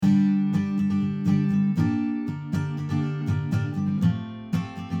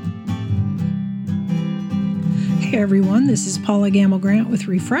everyone, this is Paula Gamble Grant with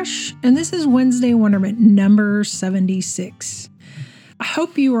Refresh, and this is Wednesday Wonderment number 76. I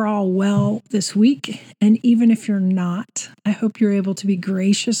hope you are all well this week, and even if you're not, I hope you're able to be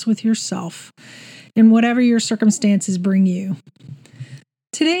gracious with yourself in whatever your circumstances bring you.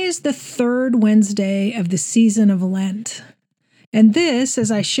 Today is the third Wednesday of the season of Lent. And this,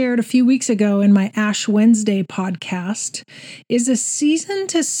 as I shared a few weeks ago in my Ash Wednesday podcast, is a season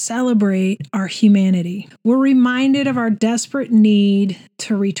to celebrate our humanity. We're reminded of our desperate need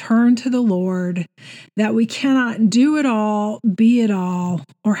to return to the Lord, that we cannot do it all, be it all,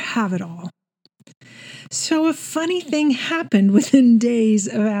 or have it all. So a funny thing happened within days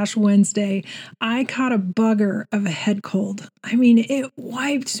of Ash Wednesday. I caught a bugger of a head cold. I mean, it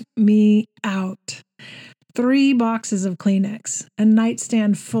wiped me out. 3 boxes of Kleenex, a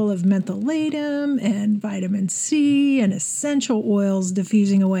nightstand full of mentholatum and vitamin C and essential oils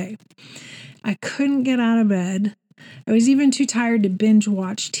diffusing away. I couldn't get out of bed. I was even too tired to binge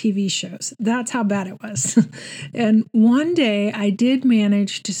watch TV shows. That's how bad it was. And one day I did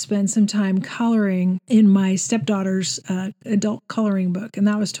manage to spend some time coloring in my stepdaughter's adult coloring book, and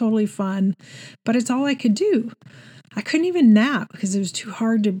that was totally fun, but it's all I could do. I couldn't even nap because it was too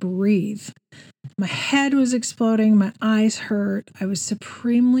hard to breathe. My head was exploding, my eyes hurt. I was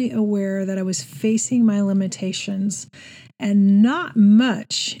supremely aware that I was facing my limitations and not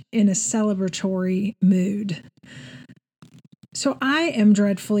much in a celebratory mood. So I am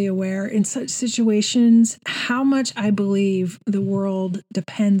dreadfully aware in such situations how much I believe the world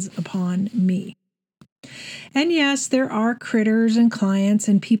depends upon me. And yes, there are critters and clients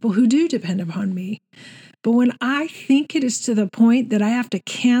and people who do depend upon me. But when I think it is to the point that I have to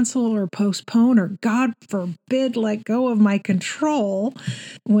cancel or postpone or, God forbid, let go of my control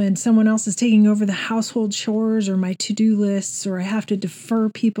when someone else is taking over the household chores or my to-do lists, or I have to defer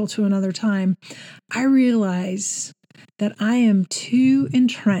people to another time, I realize that I am too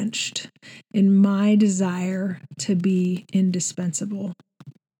entrenched in my desire to be indispensable.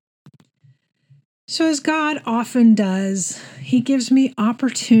 So as God often does, He gives me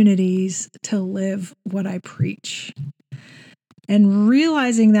opportunities to live what I preach. And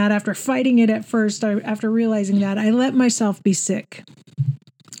realizing that, after fighting it at first, after realizing that, I let myself be sick.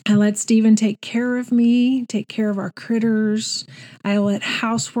 I let Stephen take care of me, take care of our critters. I let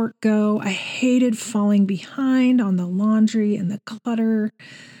housework go. I hated falling behind on the laundry and the clutter,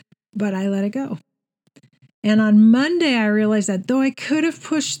 but I let it go. And on Monday, I realized that though I could have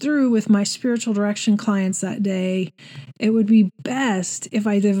pushed through with my spiritual direction clients that day, it would be best if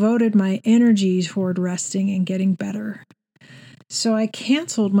I devoted my energy toward resting and getting better. So I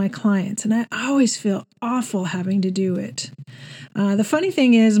canceled my clients, and I always feel awful having to do it. The funny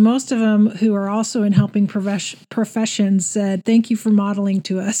thing is, most of them who are also in helping professions said, "Thank you for modeling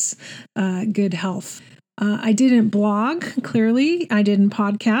to us good health." I didn't blog, clearly. I didn't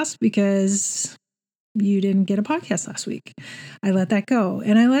podcast because you didn't get a podcast last week. I let that go.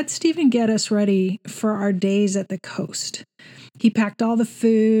 And I let Stephen get us ready for our days at the coast. He packed all the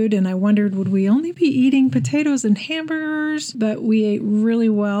food, and I wondered, would we only be eating potatoes and hamburgers? But we ate really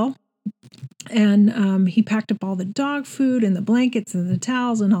well. And he packed up all the dog food and the blankets and the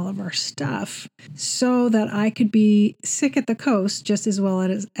towels and all of our stuff so that I could be sick at the coast just as well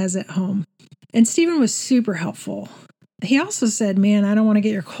as at home. And Stephen was super helpful. He also said, "Man, I don't want to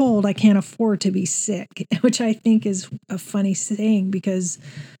get your cold. I can't afford to be sick," which I think is a funny saying because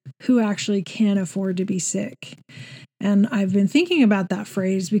who actually can afford to be sick? And I've been thinking about that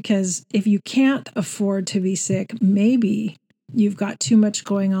phrase because if you can't afford to be sick, maybe you've got too much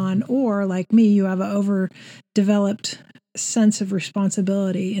going on, or like me, you have an overdeveloped sense of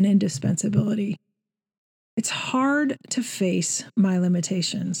responsibility and indispensability. It's hard to face my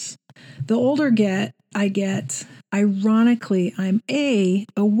limitations. The older I get, ironically, I'm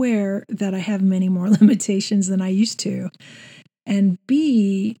aware that I have many more limitations than I used to. And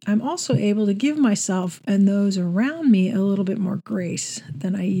B, I'm also able to give myself and those around me a little bit more grace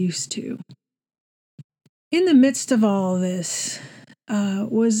than I used to. In the midst of all of this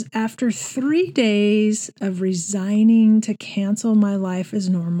was after 3 days of resigning to cancel my life as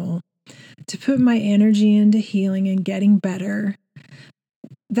normal, to put my energy into healing and getting better.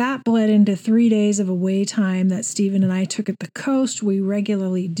 That bled into 3 days of away time that Stephen and I took at the coast. We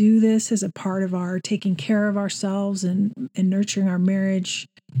regularly do this as a part of our taking care of ourselves and nurturing our marriage.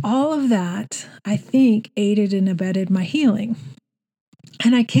 All of that, I think, aided and abetted my healing.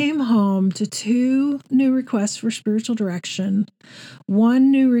 And I came home to 2 new requests for spiritual direction,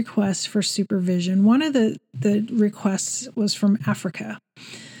 1 new request for supervision. One of the requests was from Africa.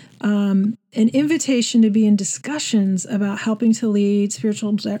 an invitation to be in discussions about helping to lead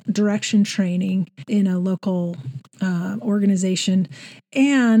spiritual direction training in a local organization,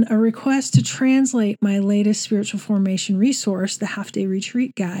 and a request to translate my latest spiritual formation resource, the Half-Day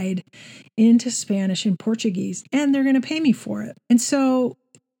Retreat Guide, into Spanish and Portuguese. And they're going to pay me for it. And so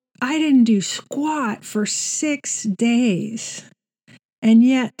I didn't do squat for 6 days. And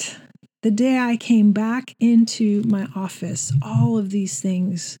yet, the day I came back into my office, all of these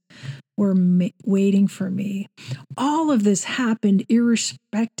things were waiting for me. All of this happened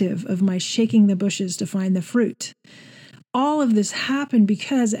irrespective of my shaking the bushes to find the fruit. All of this happened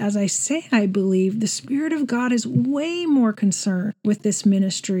because, as I say, I believe the Spirit of God is way more concerned with this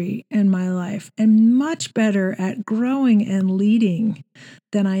ministry and my life, and much better at growing and leading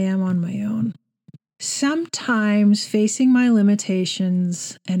than I am on my own. Sometimes facing my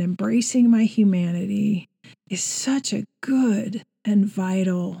limitations and embracing my humanity is such a good and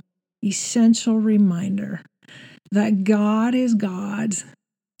vital, essential reminder that God is God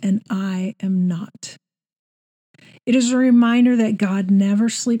and I am not. It is a reminder that God never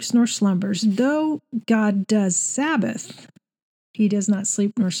sleeps nor slumbers. Though God does Sabbath, He does not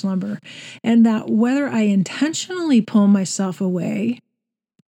sleep nor slumber. And that whether I intentionally pull myself away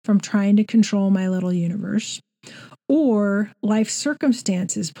from trying to control my little universe, or life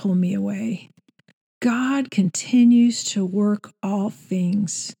circumstances pull me away, God continues to work all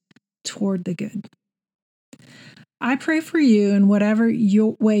things toward the good. I pray for you in whatever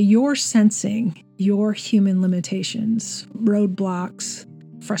way you're sensing your human limitations, roadblocks,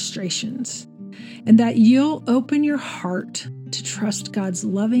 frustrations, and that you'll open your heart to trust God's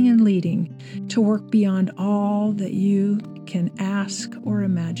loving and leading to work beyond all that you can ask or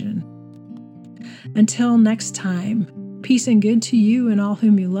imagine. Until next time, peace and good to you and all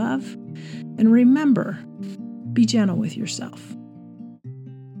whom you love. And remember, be gentle with yourself.